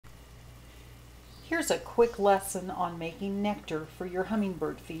Here's a quick lesson on making nectar for your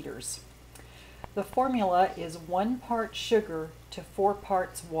hummingbird feeders. The formula is 1 part sugar to 4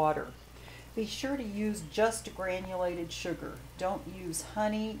 parts water. Be sure to use just granulated sugar. Don't use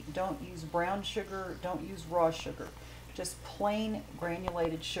honey, don't use brown sugar, don't use raw sugar. Just plain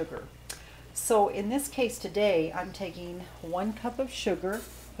granulated sugar. So in this case today, I'm taking 1 cup of sugar,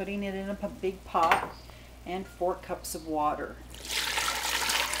 putting it in a big pot, and 4 cups of water.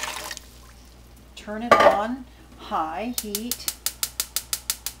 Turn it on high heat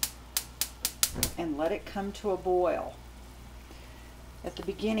and let it come to a boil. At the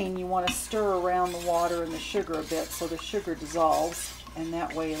beginning, you want to stir around the water and the sugar a bit so the sugar dissolves, and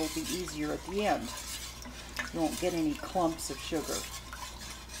that way it'll be easier at the end. You won't get any clumps of sugar.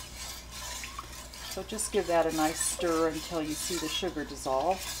 So just give that a nice stir until you see the sugar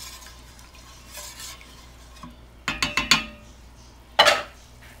dissolve.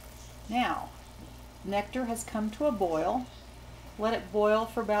 Now, nectar has come to a boil. Let it boil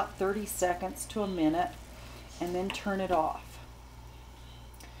for about 30 seconds to a minute and then turn it off.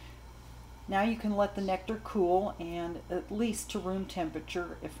 Now you can let the nectar cool, and at least to room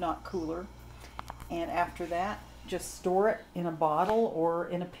temperature, if not cooler. And after that, just store it in a bottle or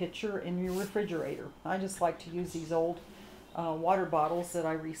in a pitcher in your refrigerator. I just like to use these old water bottles that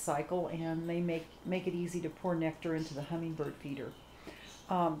I recycle, and they make it easy to pour nectar into the hummingbird feeder.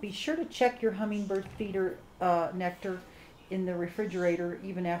 Be sure to check your hummingbird feeder nectar in the refrigerator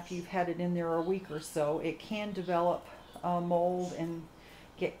even after you've had it in there a week or so. It can develop mold and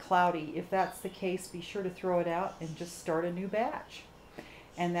get cloudy. If that's the case, be sure to throw it out and just start a new batch.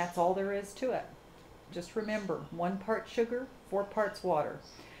 And that's all there is to it. Just remember, 1 part sugar, 4 parts water.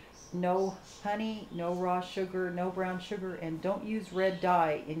 No honey, no raw sugar, no brown sugar, and don't use red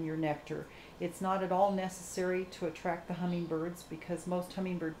dye in your nectar. It's not at all necessary to attract the hummingbirds because most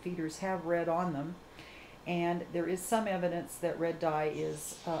hummingbird feeders have red on them, and there is some evidence that red dye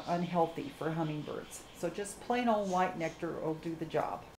is unhealthy for hummingbirds. So just plain old white nectar will do the job.